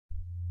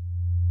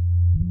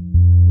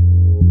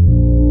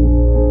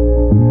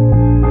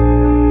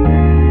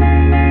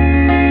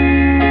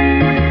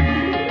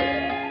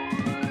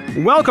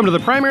welcome to the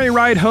Primary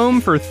Ride Home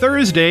for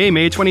Thursday,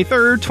 May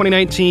 23rd,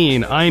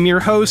 2019. I'm your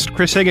host,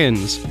 Chris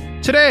Higgins.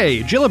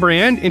 Today,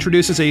 Gillibrand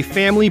introduces a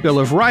family bill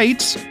of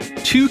rights,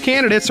 2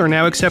 candidates are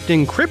now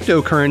accepting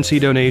cryptocurrency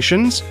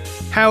donations,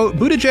 how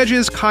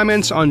Buttigieg's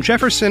comments on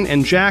Jefferson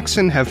and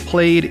Jackson have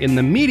played in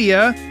the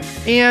media,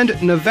 and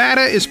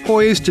Nevada is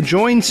poised to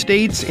join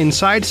states in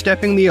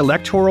sidestepping the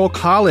Electoral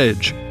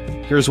College.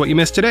 Here's what you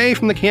missed today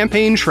from the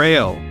campaign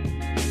trail.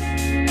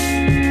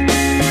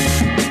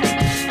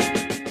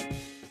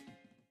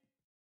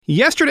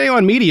 Yesterday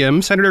on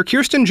Medium, Senator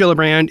Kirsten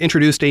Gillibrand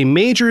introduced a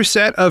major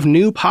set of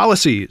new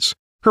policies.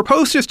 Her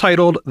post is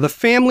titled, "The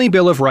Family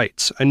Bill of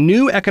Rights, a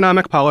new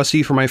economic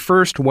policy for my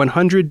first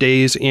 100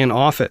 days in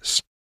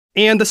office."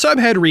 And the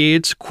subhead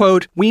reads,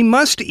 quote, "We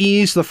must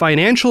ease the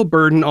financial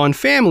burden on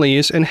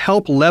families and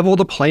help level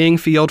the playing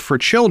field for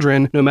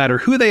children, no matter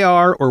who they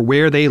are or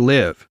where they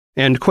live."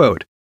 End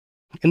quote.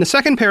 In the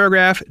second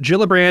paragraph,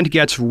 Gillibrand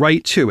gets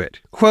right to it.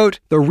 Quote,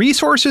 "The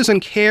resources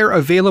and care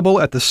available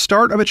at the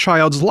start of a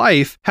child's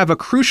life have a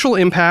crucial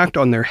impact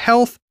on their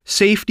health,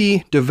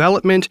 safety,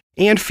 development,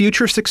 and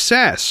future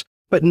success,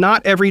 but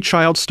not every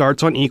child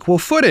starts on equal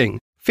footing.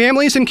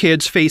 Families and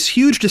kids face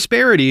huge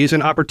disparities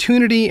in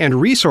opportunity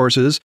and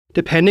resources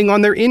depending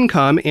on their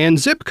income and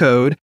zip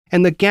code,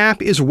 and the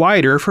gap is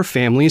wider for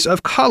families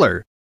of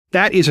color.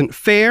 That isn't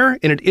fair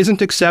and it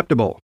isn't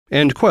acceptable."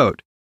 End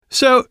quote.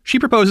 So, she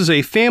proposes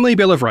a Family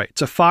Bill of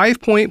Rights, a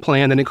 5-point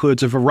plan that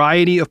includes a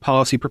variety of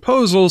policy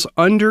proposals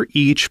under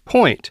each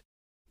point.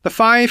 The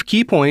 5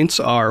 key points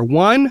are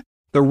 1.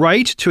 The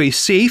right to a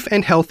safe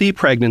and healthy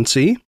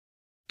pregnancy.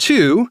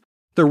 2.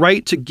 The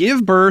right to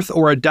give birth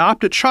or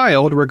adopt a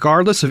child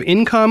regardless of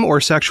income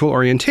or sexual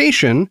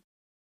orientation.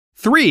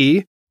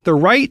 3. The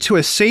right to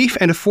a safe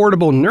and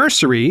affordable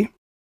nursery.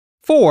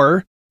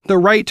 4. The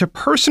right to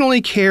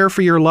personally care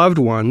for your loved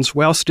ones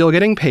while still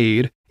getting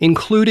paid,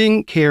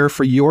 including care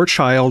for your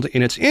child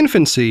in its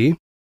infancy.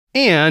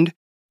 And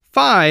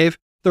 5.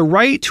 The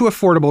right to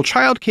affordable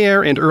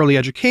childcare and early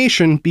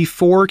education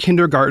before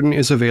kindergarten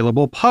is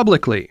available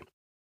publicly.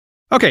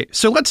 Okay,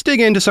 so let's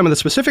dig into some of the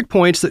specific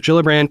points that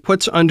Gillibrand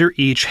puts under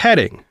each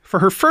heading. For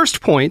her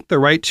first point, the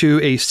right to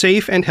a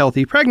safe and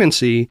healthy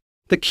pregnancy,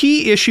 the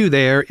key issue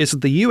there is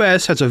that the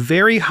U.S. has a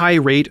very high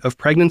rate of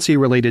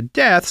pregnancy-related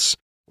deaths,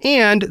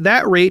 and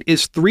that rate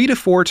is 3 to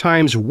 4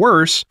 times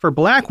worse for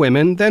black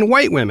women than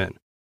white women.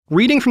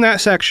 Reading from that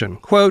section,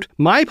 quote,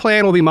 "My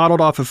plan will be modeled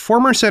off of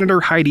former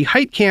Senator Heidi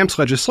Heitkamp's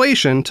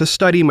legislation to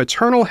study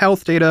maternal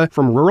health data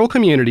from rural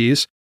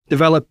communities,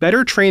 develop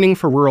better training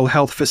for rural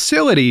health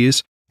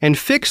facilities, and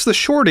fix the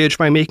shortage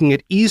by making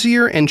it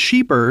easier and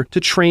cheaper to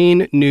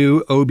train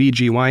new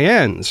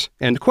OBGYNs."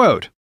 End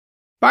quote.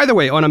 By the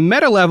way, on a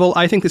meta level,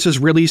 I think this is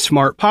really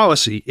smart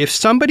policy. If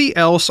somebody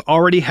else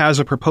already has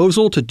a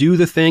proposal to do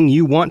the thing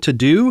you want to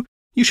do,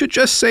 you should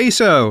just say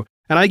so.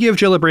 And I give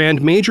Gillibrand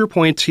major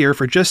points here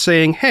for just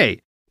saying, hey,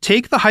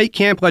 take the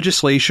Heitkamp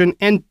legislation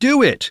and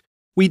do it.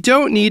 We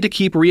don't need to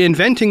keep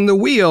reinventing the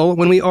wheel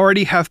when we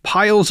already have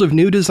piles of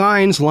new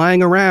designs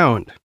lying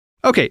around.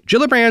 Okay,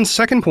 Gillibrand's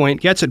second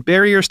point gets at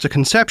barriers to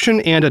conception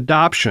and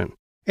adoption.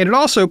 And it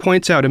also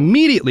points out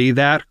immediately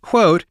that,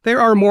 quote, "There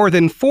are more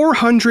than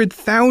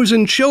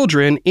 400,000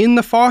 children in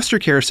the foster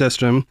care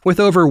system, with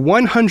over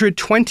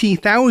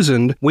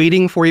 120,000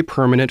 waiting for a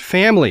permanent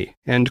family."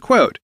 End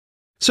quote.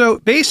 So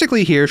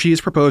basically here she is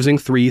proposing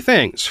 3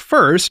 things.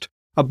 First,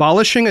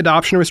 abolishing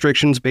adoption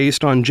restrictions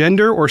based on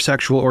gender or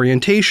sexual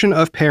orientation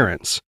of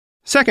parents.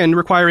 Second,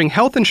 requiring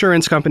health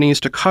insurance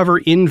companies to cover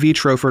in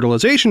vitro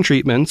fertilization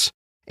treatments.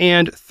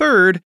 And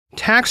third,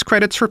 tax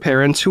credits for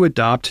parents who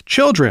adopt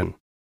children.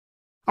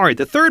 All right,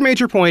 the third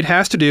major point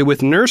has to do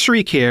with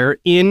nursery care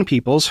in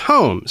people's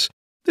homes.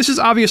 This is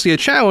obviously a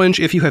challenge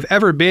if you have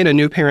ever been a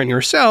new parent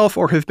yourself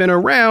or have been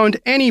around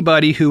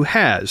anybody who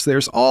has.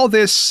 There's all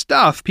this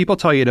stuff people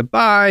tell you to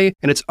buy,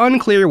 and it's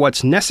unclear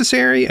what's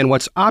necessary and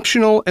what's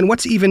optional and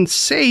what's even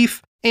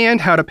safe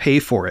and how to pay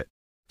for it.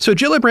 So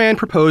Gillibrand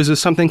proposes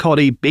something called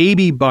a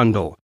baby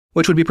bundle,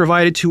 which would be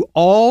provided to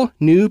all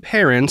new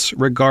parents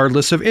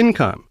regardless of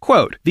income.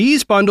 Quote,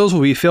 "These bundles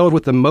will be filled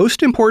with the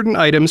most important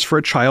items for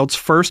a child's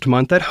first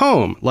month at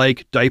home,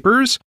 like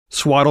diapers,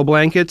 swaddle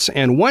blankets,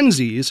 and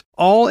onesies,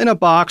 all in a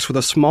box with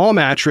a small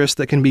mattress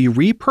that can be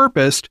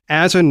repurposed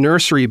as a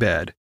nursery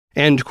bed."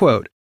 End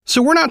quote.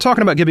 So we're not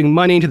talking about giving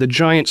money to the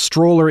giant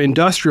stroller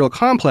industrial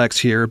complex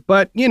here,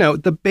 but,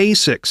 the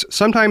basics.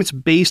 Sometimes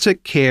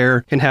basic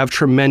care can have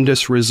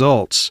tremendous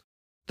results.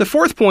 The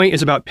fourth point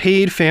is about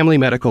paid family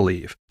medical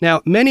leave.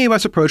 Now, many of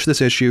us approach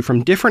this issue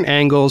from different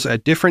angles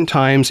at different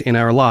times in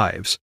our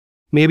lives.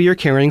 Maybe you're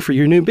caring for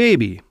your new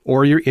baby,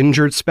 or your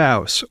injured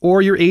spouse,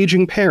 or your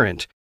aging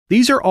parent.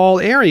 These are all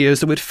areas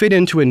that would fit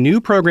into a new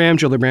program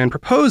Gillibrand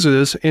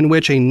proposes in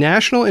which a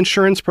national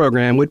insurance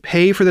program would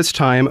pay for this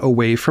time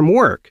away from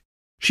work.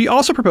 She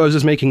also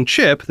proposes making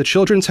CHIP, the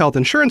Children's Health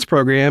Insurance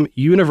Program,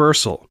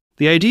 universal.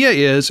 The idea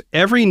is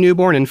every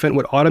newborn infant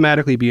would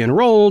automatically be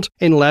enrolled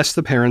unless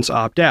the parents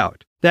opt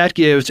out. That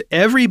gives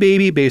every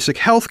baby basic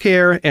health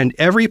care and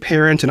every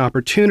parent an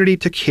opportunity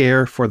to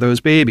care for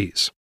those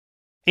babies.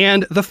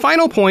 And the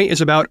final point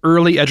is about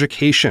early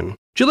education.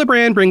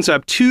 Gillibrand brings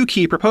up two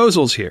key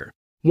proposals here.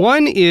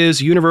 One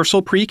is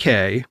universal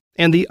pre-K,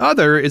 and the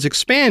other is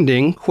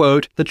expanding,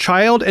 quote, the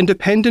child and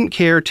dependent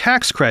care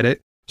tax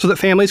credit so that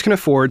families can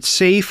afford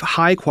safe,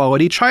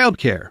 high-quality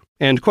childcare,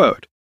 end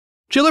quote.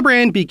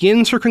 Gillibrand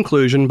begins her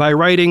conclusion by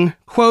writing,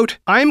 quote,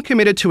 I'm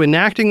committed to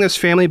enacting this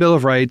Family Bill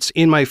of Rights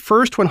in my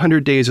first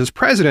 100 days as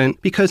president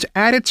because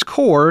at its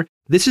core,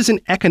 this is an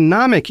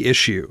economic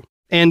issue,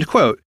 end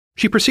quote.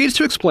 She proceeds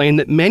to explain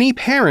that many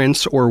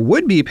parents or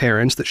would-be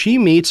parents that she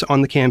meets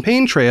on the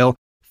campaign trail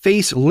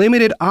face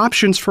limited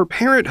options for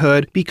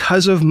parenthood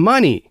because of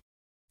money.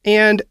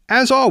 And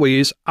as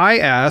always, I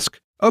ask,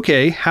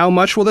 okay, how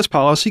much will this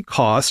policy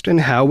cost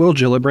and how will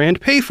Gillibrand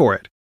pay for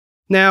it?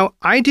 Now,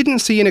 I didn't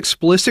see an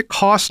explicit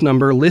cost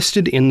number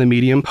listed in the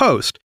Medium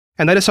post,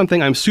 and that is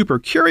something I'm super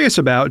curious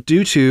about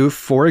due to,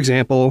 for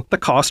example, the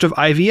cost of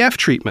IVF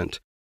treatment.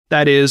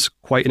 That is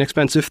quite an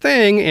expensive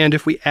thing, and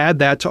if we add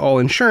that to all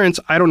insurance,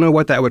 I don't know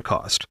what that would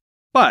cost.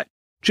 But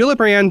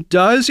Gillibrand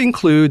does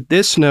include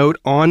this note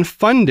on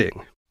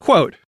funding.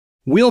 Quote,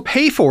 we'll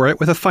pay for it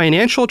with a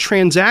financial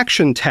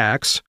transaction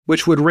tax,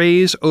 which would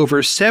raise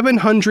over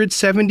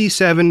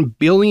 $777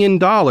 billion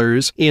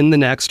in the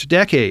next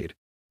decade,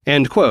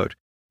 end quote.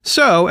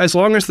 So, as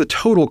long as the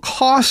total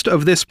cost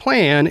of this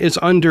plan is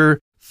under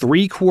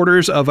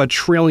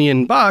 $750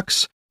 billion,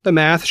 the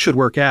math should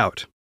work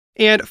out.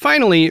 And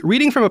finally,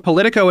 reading from a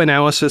Politico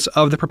analysis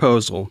of the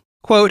proposal,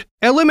 quote,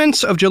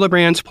 elements of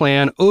Gillibrand's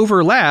plan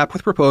overlap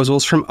with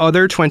proposals from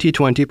other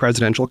 2020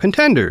 presidential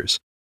contenders.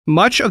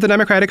 Much of the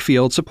Democratic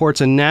field supports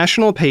a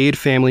national paid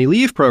family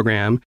leave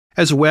program,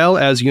 as well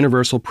as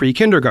universal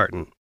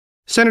pre-kindergarten.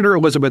 Senator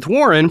Elizabeth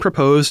Warren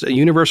proposed a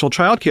universal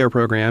child care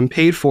program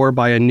paid for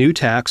by a new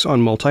tax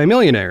on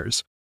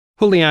multimillionaires.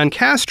 Julian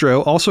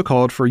Castro also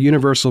called for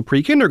universal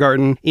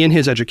pre-kindergarten in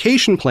his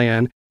education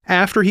plan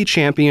after he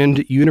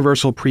championed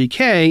universal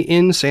pre-K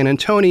in San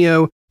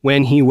Antonio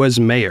when he was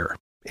mayor,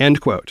 end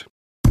quote.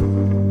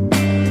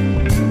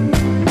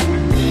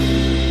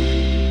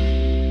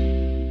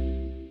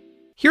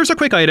 Here's a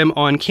quick item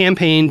on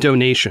campaign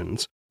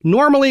donations.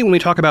 Normally, when we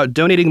talk about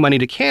donating money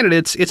to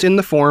candidates, it's in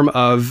the form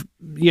of,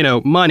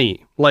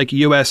 money, like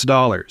US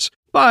dollars.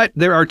 But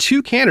there are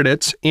two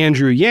candidates,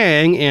 Andrew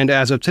Yang and,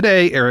 as of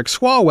today, Eric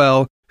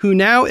Swalwell, who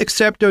now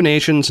accept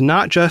donations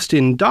not just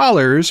in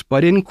dollars,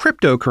 but in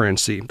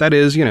cryptocurrency. That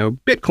is,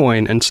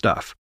 Bitcoin and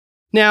stuff.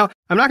 Now,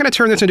 I'm not going to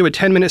turn this into a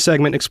 10-minute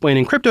segment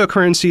explaining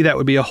cryptocurrency. That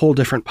would be a whole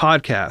different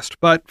podcast.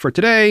 But for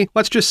today,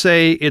 let's just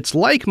say it's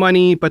like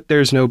money, but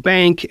there's no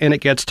bank, and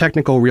it gets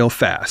technical real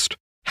fast.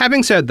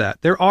 Having said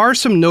that, there are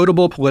some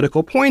notable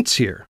political points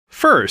here.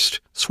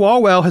 First,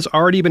 Swalwell has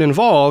already been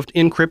involved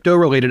in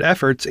crypto-related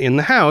efforts in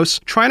the House,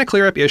 trying to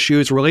clear up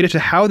issues related to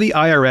how the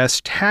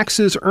IRS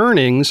taxes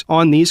earnings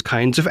on these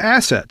kinds of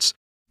assets.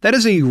 That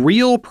is a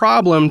real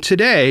problem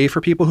today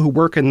for people who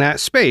work in that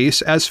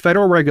space, as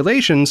federal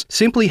regulations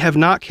simply have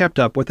not kept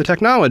up with the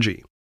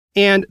technology.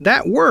 And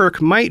that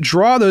work might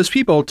draw those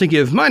people to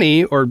give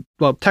money, or,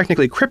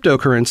 technically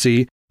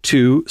cryptocurrency,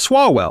 to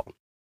Swalwell.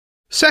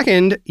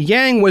 Second,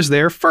 Yang was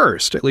there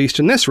first, at least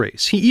in this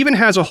race. He even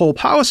has a whole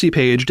policy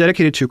page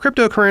dedicated to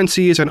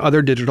cryptocurrencies and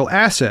other digital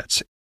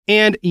assets.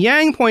 And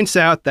Yang points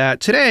out that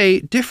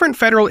today, different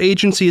federal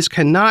agencies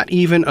cannot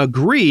even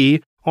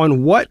agree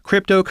on what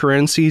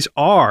cryptocurrencies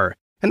are.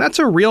 And that's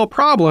a real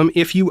problem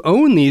if you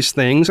own these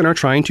things and are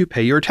trying to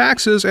pay your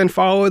taxes and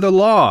follow the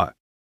law.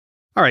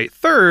 All right,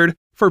 third,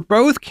 for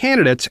both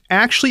candidates,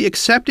 actually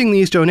accepting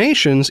these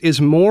donations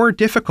is more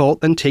difficult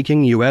than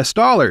taking US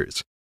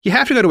dollars. You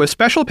have to go to a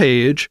special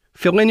page,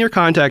 fill in your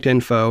contact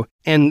info,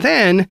 and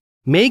then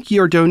make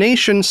your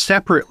donation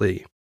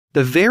separately.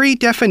 The very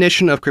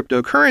definition of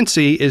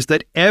cryptocurrency is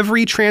that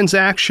every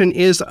transaction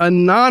is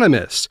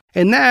anonymous,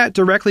 and that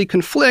directly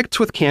conflicts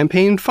with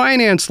campaign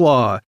finance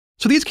law.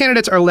 So these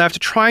candidates are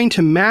left trying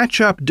to match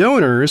up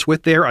donors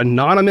with their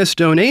anonymous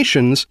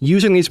donations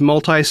using these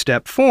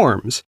multi-step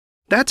forms.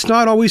 That's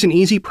not always an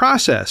easy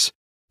process.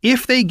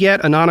 If they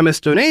get anonymous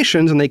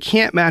donations and they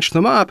can't match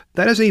them up,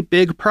 that is a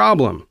big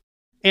problem.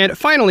 And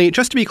finally,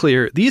 just to be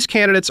clear, these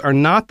candidates are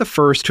not the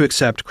first to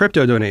accept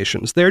crypto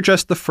donations. They're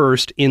just the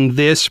first in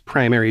this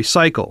primary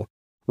cycle.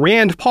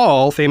 Rand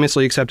Paul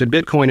famously accepted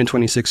Bitcoin in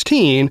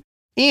 2016,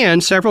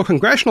 and several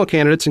congressional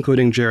candidates,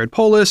 including Jared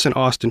Polis and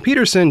Austin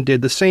Peterson,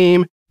 did the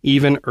same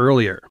even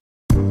earlier.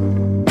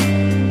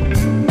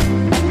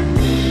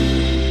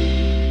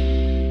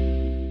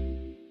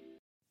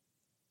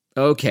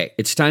 Okay,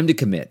 it's time to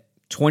commit.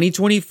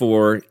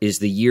 2024 is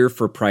the year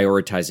for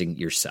prioritizing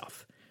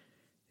yourself.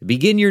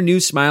 Begin your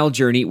new smile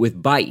journey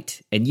with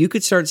Byte, and you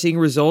could start seeing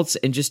results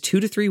in just 2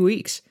 to 3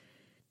 weeks.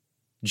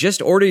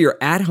 Just order your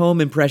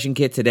at-home impression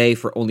kit today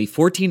for only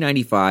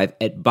 $14.95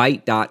 at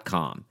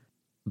Byte.com.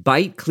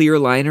 Byte clear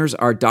liners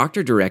are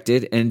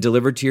doctor-directed and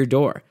delivered to your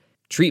door.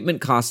 Treatment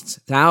costs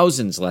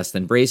thousands less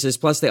than braces,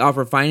 plus they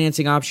offer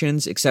financing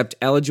options, accept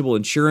eligible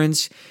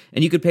insurance,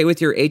 and you could pay with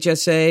your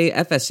HSA,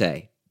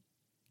 FSA.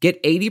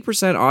 Get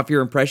 80% off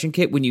your impression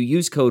kit when you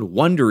use code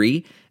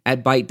WONDERY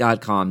at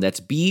Byte.com. That's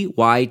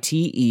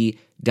BYTE.com.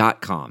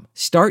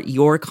 Start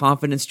your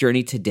confidence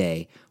journey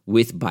today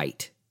with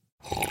Byte.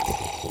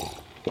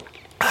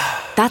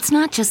 That's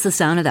not just the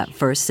sound of that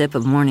first sip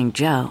of Morning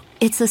Joe.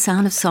 It's the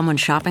sound of someone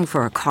shopping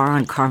for a car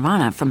on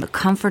Carvana from the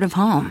comfort of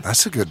home.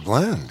 That's a good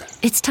blend.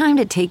 It's time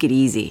to take it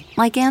easy,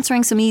 like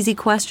answering some easy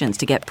questions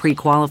to get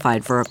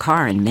pre-qualified for a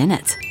car in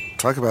minutes.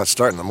 Talk about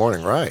starting the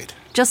morning right.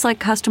 Just like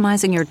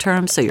customizing your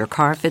terms so your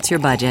car fits your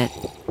budget.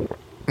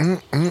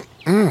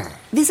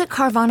 Visit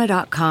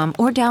Carvana.com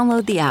or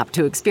download the app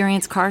to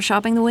experience car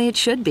shopping the way it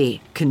should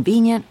be.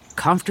 Convenient,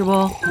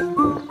 comfortable.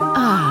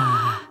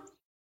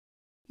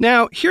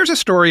 Now, here's a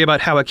story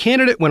about how a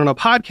candidate went on a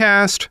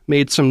podcast,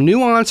 made some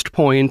nuanced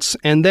points,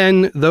 and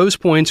then those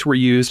points were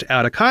used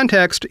out of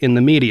context in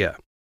the media.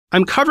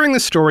 I'm covering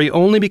this story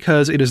only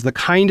because it is the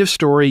kind of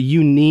story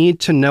you need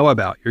to know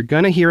about. You're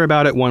going to hear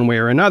about it one way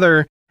or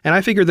another, and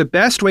I figure the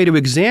best way to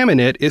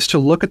examine it is to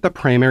look at the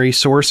primary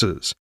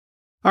sources.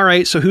 All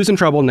right, so who's in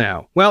trouble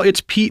now? Well,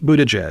 it's Pete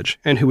Buttigieg,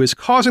 and who is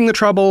causing the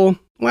trouble?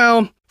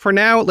 Well, for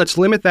now, let's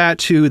limit that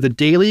to the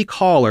Daily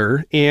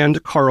Caller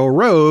and Karl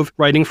Rove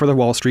writing for the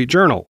Wall Street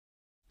Journal.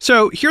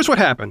 So here's what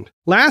happened.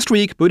 Last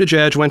week,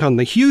 Buttigieg went on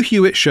the Hugh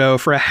Hewitt Show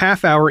for a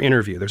half-hour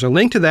interview. There's a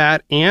link to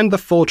that and the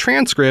full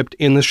transcript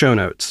in the show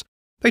notes.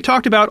 They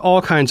talked about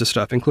all kinds of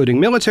stuff, including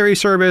military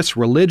service,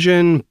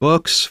 religion,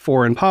 books,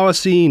 foreign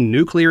policy,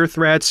 nuclear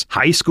threats,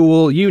 high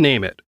school, you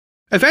name it.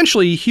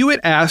 Eventually, Hewitt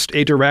asked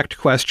a direct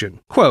question.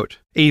 Quote,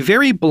 "A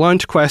very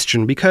blunt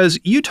question because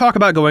you talk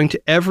about going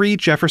to every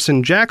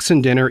Jefferson Jackson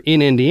dinner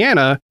in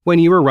Indiana when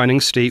you were running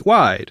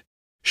statewide.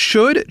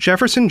 Should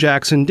Jefferson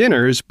Jackson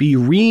dinners be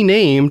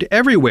renamed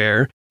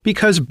everywhere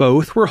because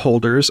both were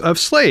holders of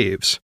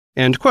slaves?"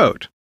 End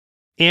quote.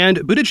 And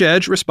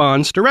Buttigieg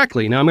responds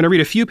directly. Now I'm going to read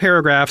a few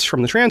paragraphs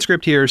from the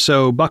transcript here,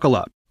 so buckle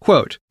up.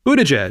 Quote,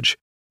 Buttigieg,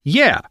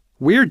 "Yeah,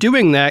 we're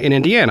doing that in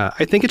Indiana.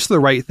 I think it's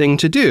the right thing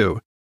to do.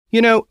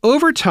 You know,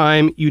 over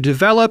time, you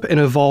develop and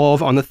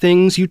evolve on the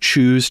things you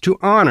choose to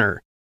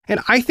honor.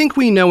 And I think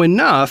we know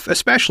enough,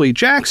 especially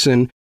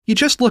Jackson, you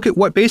just look at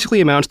what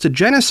basically amounts to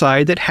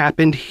genocide that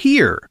happened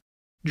here.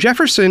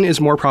 Jefferson is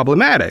more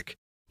problematic.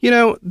 You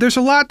know, there's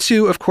a lot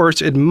to, of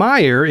course,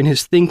 admire in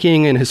his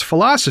thinking and his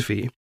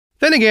philosophy.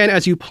 Then again,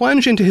 as you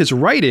plunge into his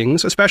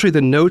writings, especially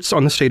the notes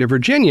on the state of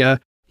Virginia,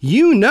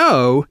 you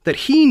know that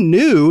he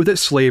knew that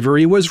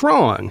slavery was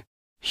wrong.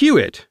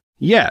 Hewitt,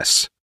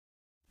 yes.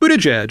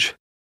 Buttigieg,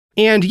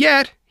 and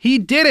yet he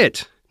did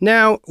it.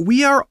 Now,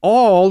 we are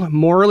all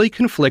morally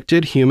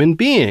conflicted human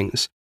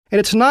beings. And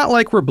it's not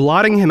like we're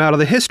blotting him out of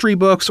the history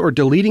books or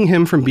deleting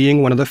him from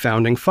being one of the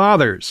founding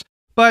fathers.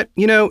 But,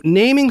 you know,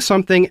 naming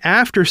something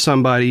after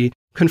somebody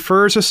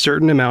confers a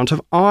certain amount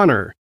of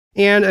honor.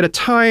 And at a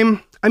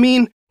time,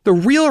 the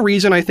real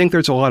reason I think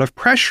there's a lot of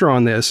pressure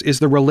on this is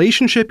the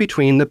relationship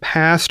between the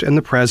past and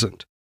the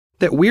present.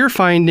 That we're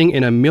finding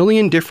in a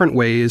million different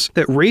ways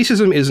that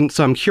racism isn't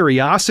some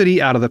curiosity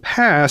out of the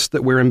past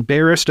that we're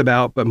embarrassed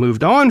about but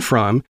moved on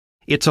from.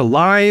 It's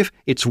alive,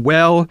 it's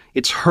well,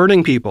 it's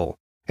hurting people.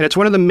 And it's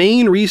one of the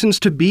main reasons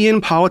to be in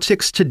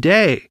politics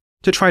today,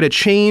 to try to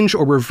change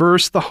or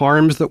reverse the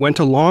harms that went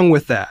along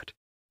with that.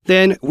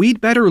 Then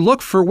we'd better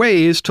look for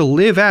ways to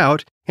live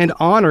out and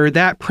honor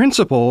that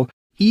principle,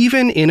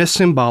 even in a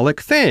symbolic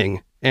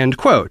thing. End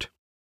quote.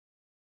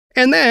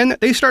 And then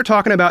they start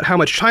talking about how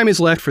much time is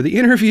left for the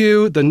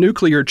interview, the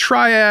nuclear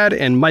triad,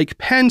 and Mike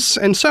Pence,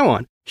 and so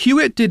on.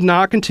 Hewitt did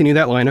not continue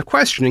that line of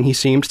questioning. He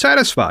seemed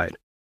satisfied.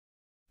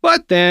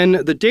 But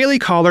then the Daily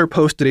Caller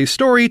posted a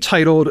story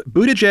titled,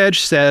 "Buttigieg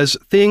says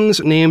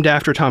things named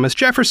after Thomas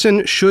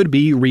Jefferson should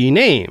be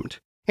renamed."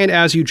 And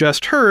as you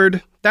just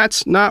heard,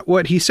 that's not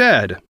what he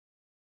said.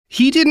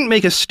 He didn't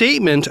make a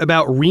statement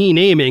about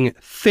renaming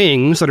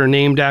things that are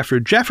named after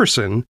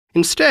Jefferson.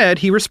 Instead,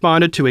 he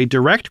responded to a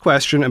direct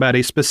question about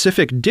a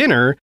specific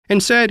dinner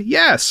and said,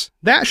 yes,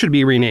 that should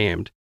be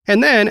renamed.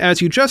 And then,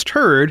 as you just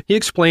heard, he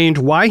explained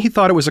why he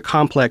thought it was a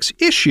complex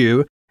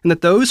issue and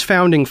that those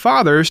founding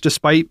fathers,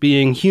 despite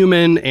being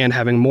human and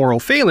having moral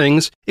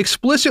failings,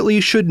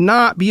 explicitly should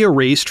not be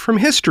erased from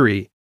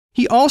history.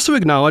 He also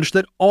acknowledged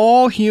that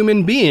all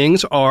human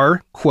beings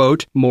are,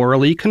 quote,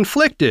 morally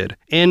conflicted,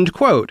 end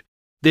quote.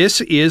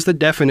 This is the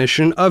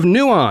definition of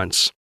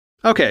nuance.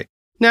 Okay,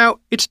 now,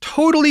 it's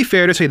totally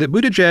fair to say that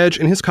Buttigieg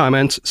in his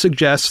comments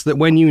suggests that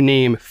when you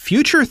name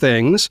future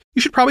things,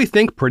 you should probably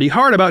think pretty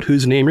hard about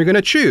whose name you're going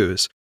to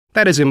choose.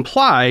 That is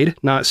implied,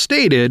 not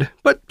stated,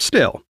 but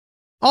still.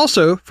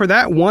 Also, for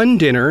that one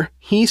dinner,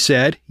 he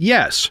said,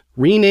 yes,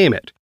 rename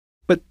it.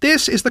 But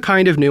this is the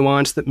kind of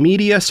nuance that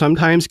media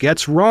sometimes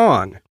gets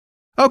wrong.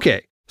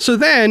 Okay, so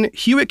then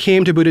Hewitt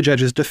came to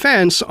Buttigieg's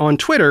defense on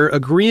Twitter,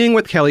 agreeing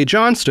with Kelly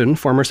Johnston,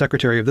 former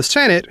Secretary of the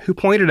Senate, who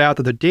pointed out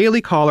that the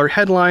Daily Caller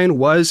headline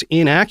was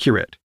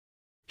inaccurate.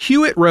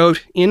 Hewitt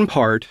wrote, in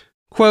part,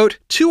 quote,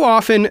 too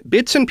often,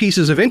 bits and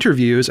pieces of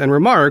interviews and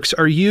remarks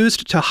are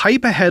used to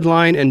hype a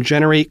headline and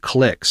generate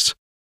clicks.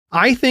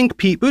 I think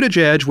Pete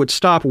Buttigieg would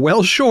stop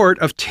well short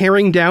of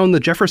tearing down the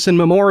Jefferson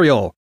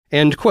Memorial,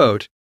 end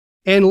quote.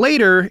 And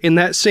later, in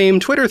that same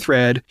Twitter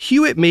thread,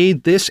 Hewitt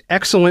made this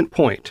excellent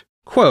point.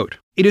 Quote,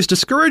 "It is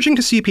discouraging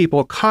to see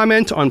people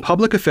comment on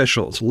public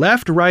officials,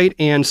 left, right,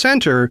 and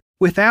center,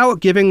 without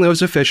giving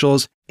those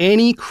officials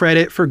any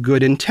credit for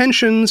good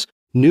intentions,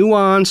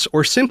 nuance,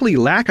 or simply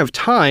lack of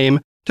time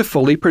to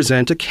fully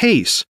present a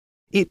case.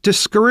 It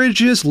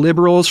discourages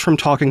liberals from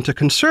talking to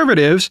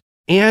conservatives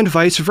and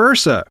vice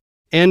versa."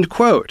 End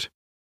quote.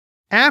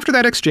 After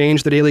that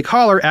exchange, the Daily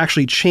Caller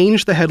actually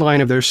changed the headline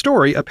of their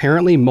story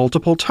apparently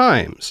multiple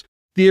times.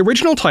 The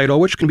original title,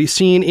 which can be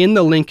seen in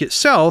the link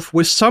itself,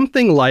 was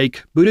something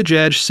like,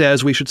 "Buttigieg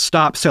says we should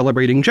stop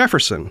celebrating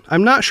Jefferson."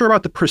 I'm not sure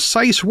about the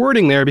precise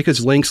wording there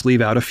because links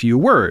leave out a few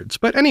words.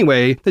 But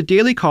anyway, the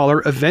Daily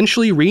Caller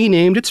eventually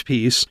renamed its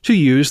piece to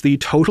use the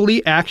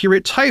totally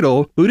accurate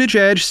title,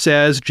 "Buttigieg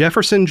says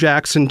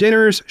Jefferson-Jackson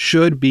dinners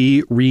should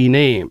be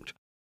renamed."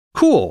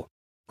 Cool.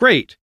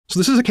 Great. So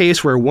this is a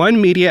case where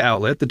one media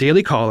outlet, the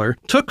Daily Caller,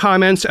 took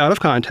comments out of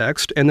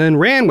context and then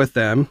ran with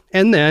them,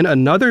 and then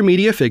another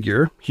media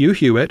figure, Hugh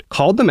Hewitt,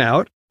 called them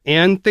out,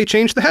 and they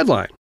changed the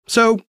headline.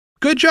 So,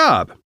 good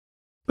job.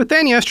 But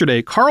then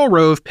yesterday, Karl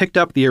Rove picked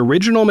up the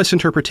original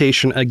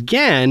misinterpretation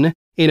again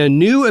in a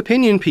new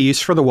opinion piece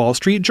for the Wall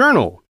Street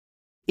Journal.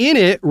 In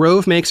it,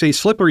 Rove makes a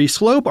slippery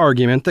slope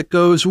argument that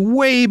goes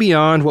way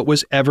beyond what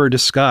was ever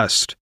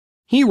discussed.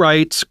 He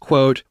writes,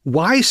 quote,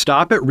 "Why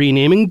stop at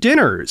renaming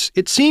dinners?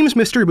 It seems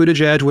Mr.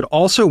 Buttigieg would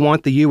also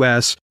want the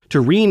U.S.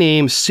 to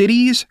rename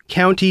cities,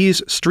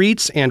 counties,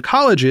 streets, and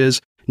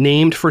colleges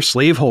named for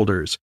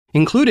slaveholders,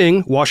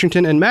 including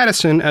Washington and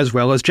Madison as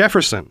well as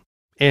Jefferson."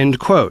 End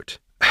quote.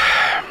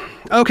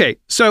 Okay,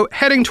 so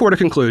heading toward a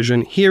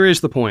conclusion, here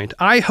is the point.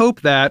 I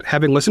hope that,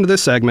 having listened to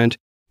this segment,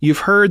 you've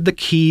heard the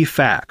key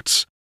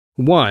facts.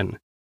 1.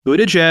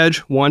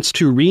 Buttigieg wants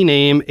to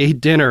rename a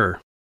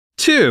dinner.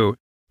 2.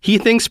 He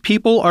thinks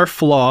people are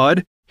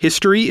flawed,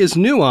 history is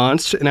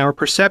nuanced, and our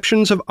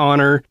perceptions of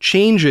honor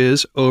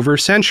changes over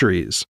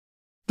centuries.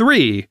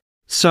 3.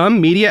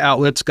 Some media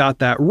outlets got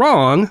that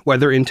wrong,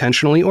 whether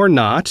intentionally or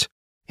not.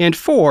 And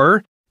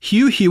 4.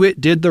 Hugh Hewitt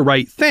did the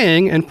right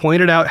thing and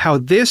pointed out how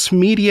this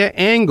media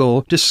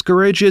angle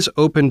discourages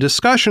open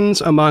discussions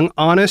among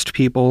honest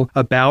people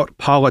about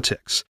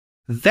politics.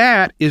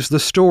 That is the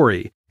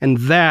story, and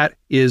that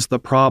is the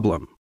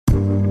problem.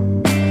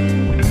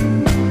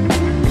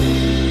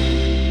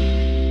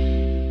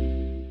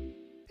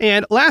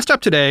 And last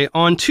up today,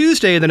 on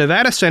Tuesday, the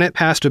Nevada Senate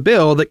passed a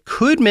bill that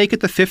could make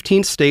it the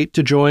 15th state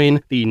to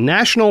join the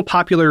National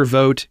Popular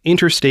Vote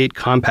Interstate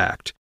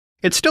Compact.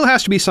 It still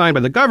has to be signed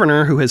by the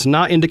governor, who has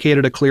not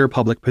indicated a clear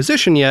public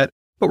position yet,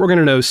 but we're going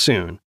to know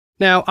soon.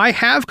 Now, I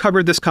have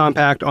covered this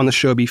compact on the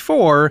show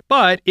before,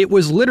 but it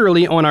was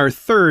literally on our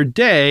third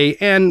day,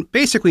 and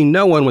basically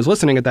no one was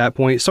listening at that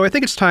point, so I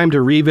think it's time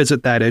to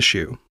revisit that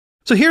issue.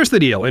 So here's the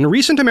deal. In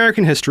recent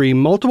American history,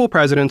 multiple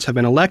presidents have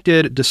been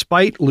elected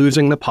despite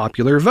losing the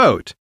popular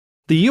vote.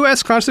 The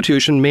U.S.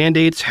 Constitution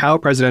mandates how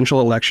presidential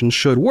elections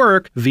should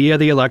work via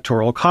the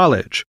Electoral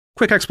College.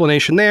 Quick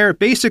explanation there.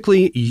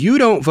 Basically, you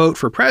don't vote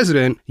for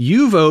president,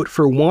 you vote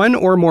for one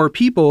or more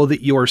people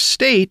that your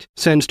state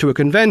sends to a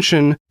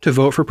convention to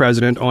vote for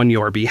president on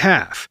your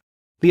behalf.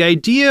 The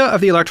idea of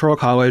the Electoral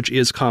College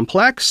is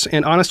complex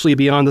and honestly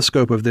beyond the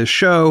scope of this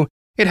show.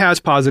 It has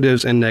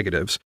positives and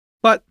negatives.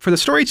 But for the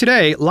story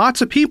today,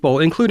 lots of people,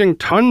 including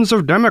tons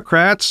of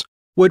Democrats,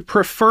 would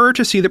prefer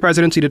to see the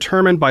presidency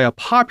determined by a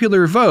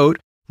popular vote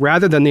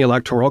rather than the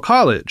Electoral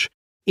College.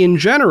 In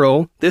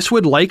general, this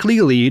would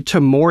likely lead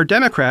to more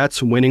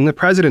Democrats winning the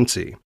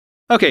presidency.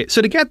 Okay,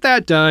 so to get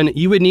that done,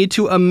 you would need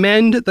to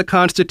amend the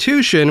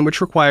Constitution, which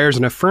requires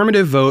an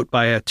affirmative vote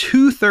by a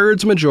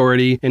 2/3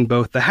 majority in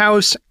both the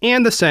House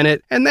and the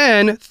Senate, and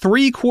then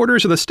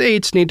 3/4 of the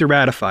states need to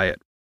ratify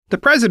it. The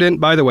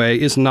president, by the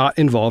way, is not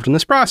involved in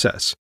this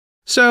process.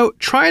 So,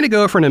 trying to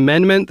go for an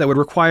amendment that would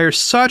require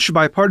such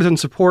bipartisan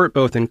support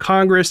both in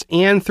Congress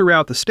and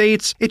throughout the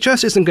states, it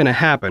just isn't going to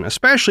happen,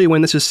 especially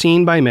when this is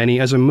seen by many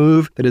as a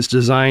move that is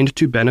designed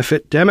to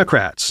benefit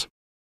Democrats.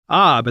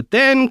 But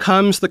then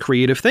comes the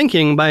creative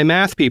thinking by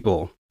math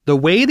people. The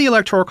way the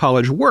Electoral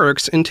College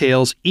works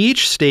entails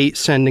each state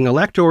sending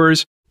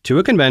electors to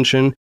a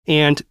convention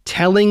and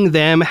telling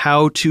them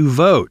how to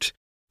vote.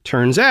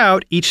 Turns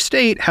out, each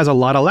state has a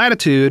lot of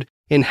latitude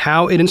in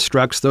how it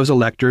instructs those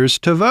electors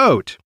to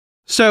vote.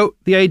 So,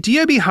 the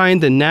idea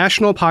behind the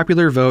National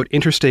Popular Vote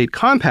Interstate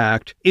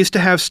Compact is to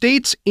have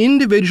states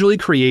individually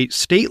create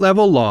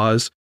state-level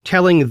laws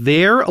telling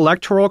their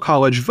Electoral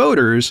College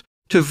voters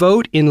to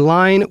vote in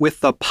line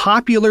with the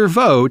popular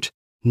vote,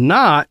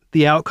 not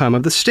the outcome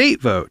of the state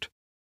vote.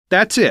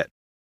 That's it.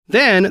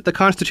 Then, the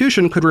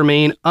Constitution could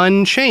remain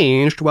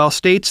unchanged while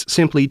states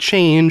simply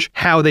change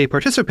how they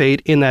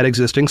participate in that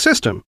existing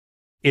system.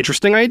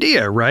 Interesting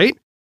idea, right?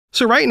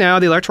 So right now,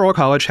 the Electoral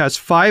College has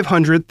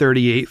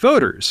 538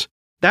 voters.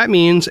 That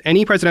means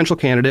any presidential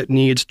candidate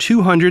needs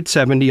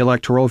 270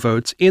 electoral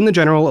votes in the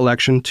general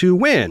election to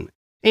win.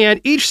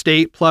 And each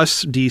state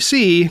plus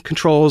DC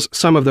controls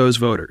some of those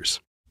voters.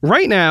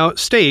 Right now,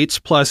 states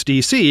plus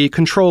DC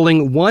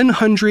controlling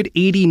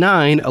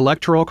 189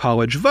 Electoral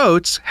College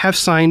votes have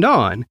signed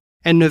on,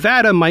 and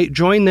Nevada might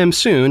join them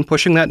soon,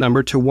 pushing that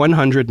number to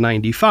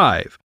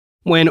 195.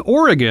 When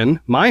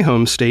Oregon, my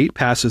home state,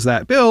 passes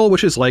that bill,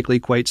 which is likely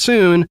quite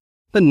soon,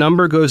 the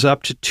number goes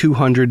up to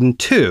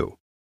 202.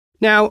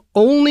 Now,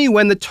 only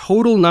when the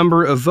total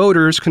number of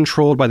voters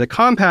controlled by the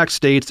compact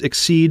states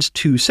exceeds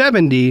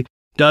 270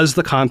 does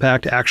the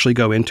compact actually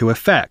go into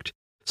effect.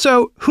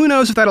 So, who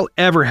knows if that'll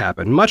ever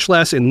happen, much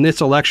less in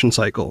this election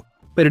cycle.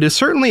 But it is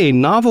certainly a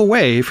novel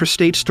way for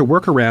states to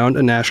work around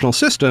a national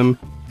system,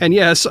 and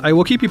yes, I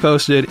will keep you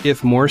posted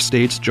if more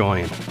states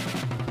join.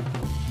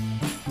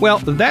 Well,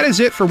 that is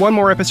it for one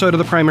more episode of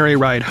The Primary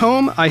Ride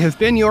Home. I have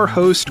been your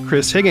host,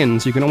 Chris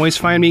Higgins. You can always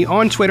find me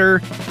on Twitter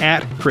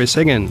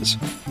 @ChrisHiggins.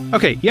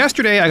 Okay,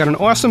 yesterday I got an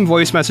awesome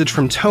voice message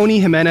from Tony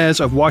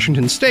Jimenez of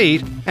Washington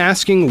State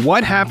asking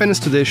what happens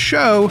to this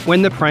show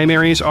when the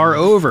primaries are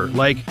over.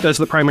 Like, does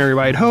The Primary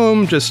Ride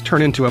Home just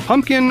turn into a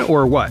pumpkin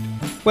or what?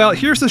 Well,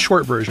 here's the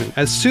short version.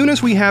 As soon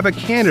as we have a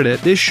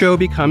candidate, this show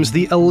becomes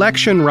the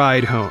election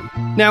ride home.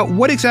 Now,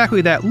 what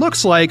exactly that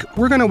looks like,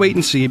 we're going to wait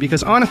and see,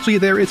 because honestly,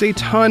 there is a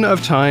ton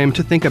of time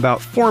to think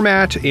about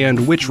format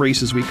and which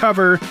races we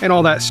cover and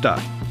all that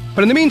stuff.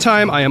 But in the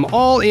meantime, I am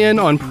all in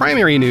on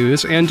primary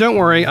news, and don't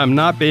worry, I'm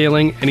not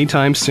bailing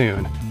anytime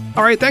soon.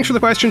 All right, thanks for the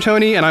question,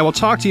 Tony, and I will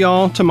talk to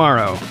y'all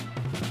tomorrow.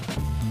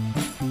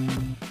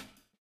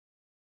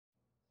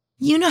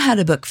 You know how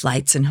to book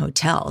flights and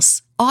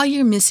hotels. All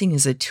you're missing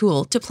is a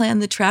tool to plan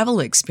the travel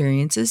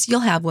experiences you'll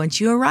have once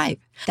you arrive.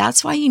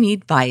 That's why you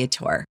need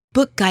Viator.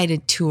 Book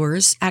guided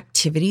tours,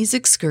 activities,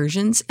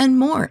 excursions, and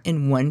more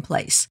in one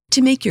place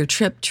to make your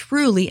trip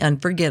truly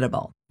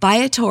unforgettable.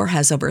 Viator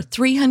has over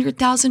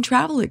 300,000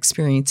 travel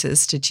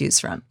experiences to choose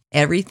from.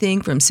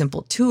 Everything from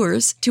simple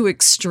tours to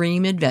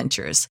extreme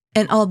adventures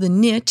and all the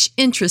niche,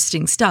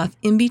 interesting stuff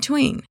in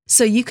between.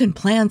 So you can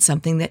plan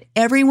something that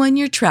everyone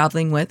you're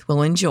traveling with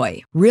will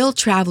enjoy. Real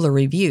traveler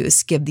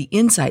reviews give the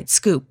inside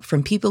scoop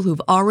from people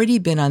who've already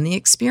been on the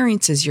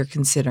experiences you're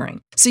considering.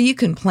 So you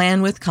can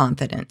plan with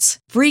confidence.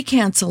 Free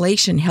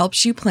cancellation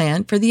helps you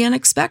plan for the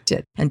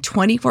unexpected. And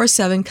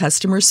 24/7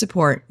 customer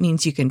support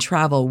means you can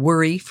travel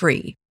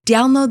worry-free.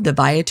 Download the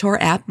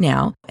Viator app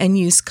now and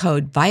use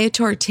code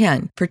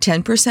Viator10 for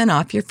 10%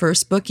 off your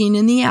first booking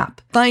in the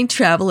app. Find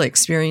travel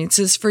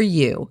experiences for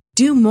you.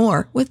 Do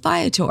more with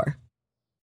Viator.